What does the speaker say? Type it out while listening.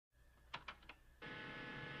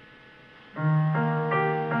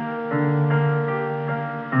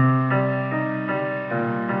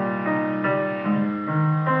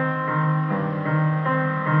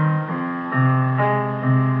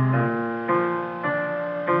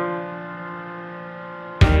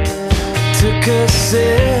took a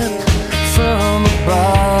sip from a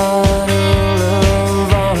bottle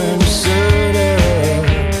of orange soda.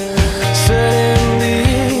 Suddenly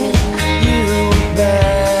you were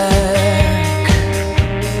back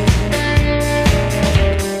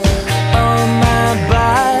on my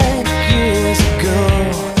bike years ago,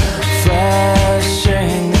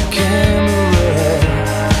 flashing the camera.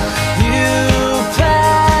 You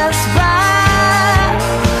passed by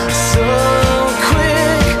so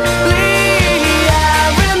quickly. I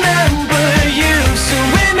remember you, so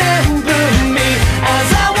remember me, as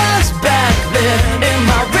I was back there in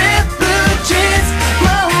my ripped jeans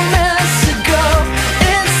moments ago.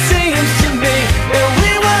 It seems to me that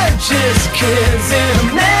we were just kids in a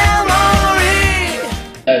memory.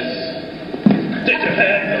 Stick your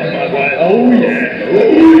hand on my right. Oh yeah.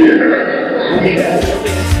 Oh yeah. Yeah.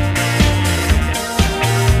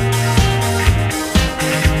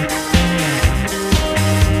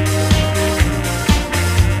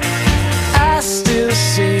 I still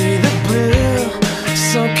see the blue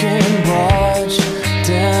sunken barge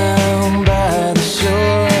down by the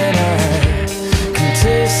shore, and I can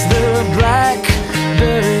taste the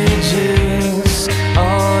blackberry juice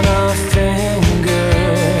on our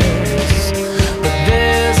fingers. But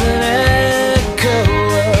there's an echo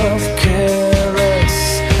of careless,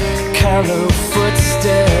 callow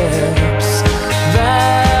footsteps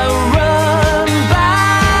that run by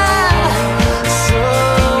so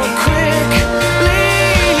quickly.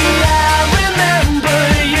 I remember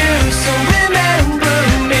you, so remember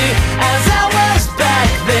me, as I was back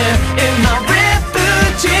there in my ripped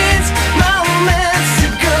jeans moments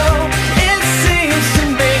ago. It seems to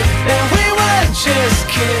me that we were just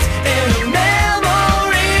kids in a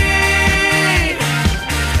memory.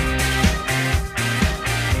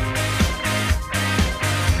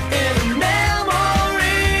 In a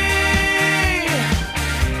memory.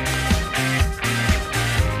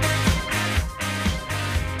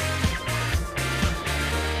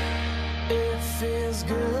 It feels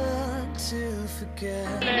good to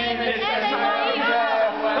forget.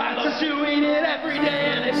 I'm pursuing it every day,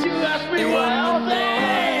 and if you ask me what I'll say,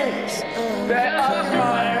 that Oscar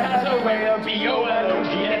has a way of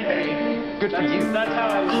B-O-L-O-G-A. Good for you. That's how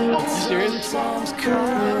I was. You serious? Songs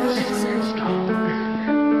come.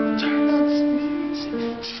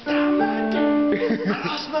 Stop my day. I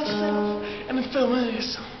lost myself in the film of this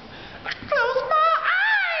song. I close my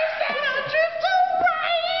eyes and I drift away.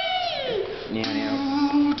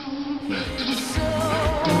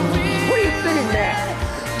 What are you singing there?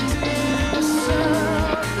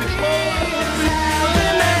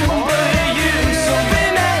 Remember you, so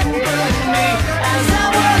remember me, as I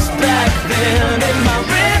was back then in my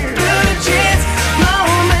ripped jeans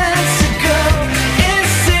moments ago. It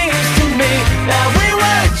seems to me that we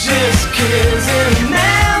were just kids in a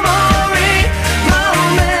memory.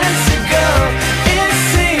 Moments ago, it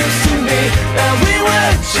seems to me that we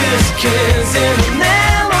were just kids in a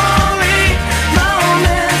memory.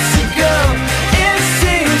 Moments ago, it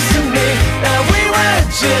seems to me that we were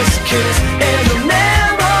just kids in a memory.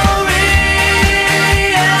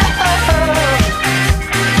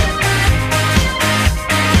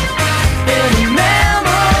 In a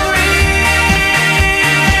memory.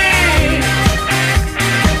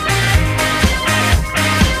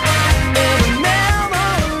 In a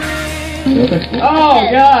memory. Oh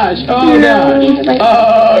gosh! Oh gosh!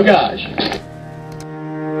 Oh gosh!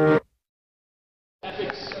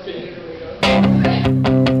 Epic spin.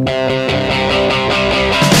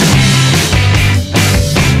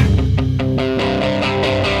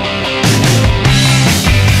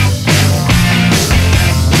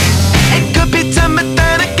 It could be 10, but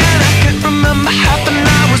then again I can't remember half an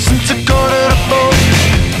hour since I got to the boat.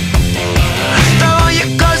 Throw all your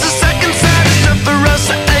clothes a second, set it up for us,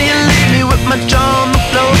 and you leave me with my jaw on the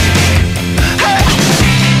floor. Hey.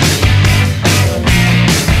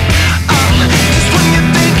 Just when you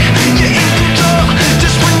think you're in control,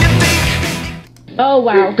 just when you think. Oh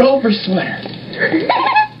wow. Go for sweater.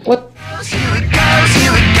 What? Here it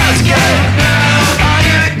goes again. Oh,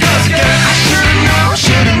 here it goes again. I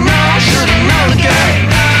should've known again.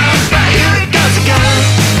 But here it goes again.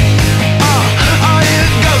 Oh, here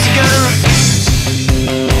it goes again.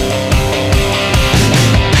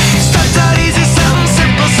 Starts out easy, something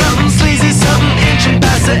simple, something sleazy, something inching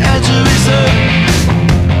past the edge of reserve.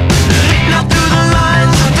 Now through the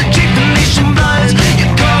lines of the cheap Venetian blinds,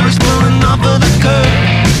 your car is pulling off of the curb.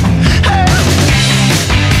 Hey.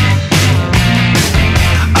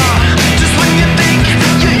 Just when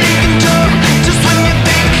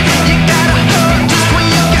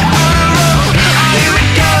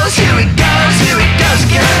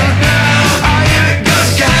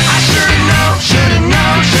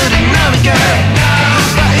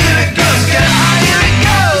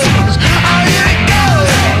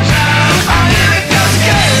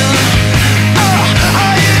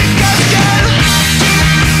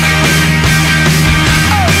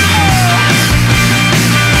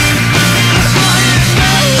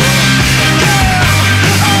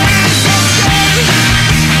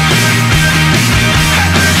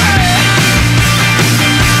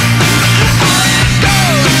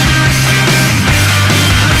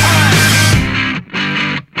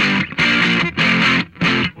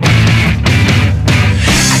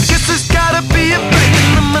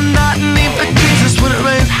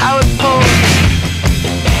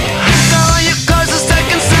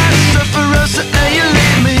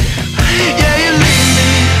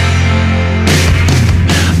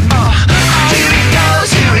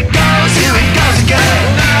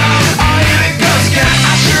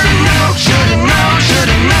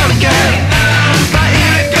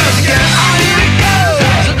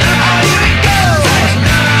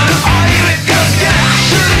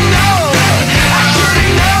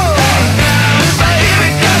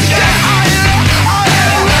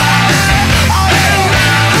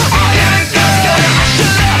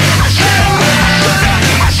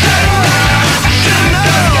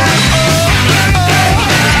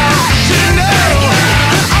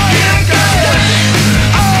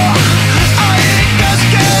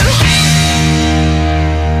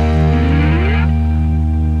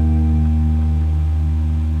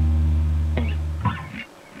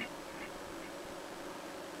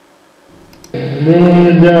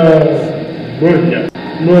뭐냐?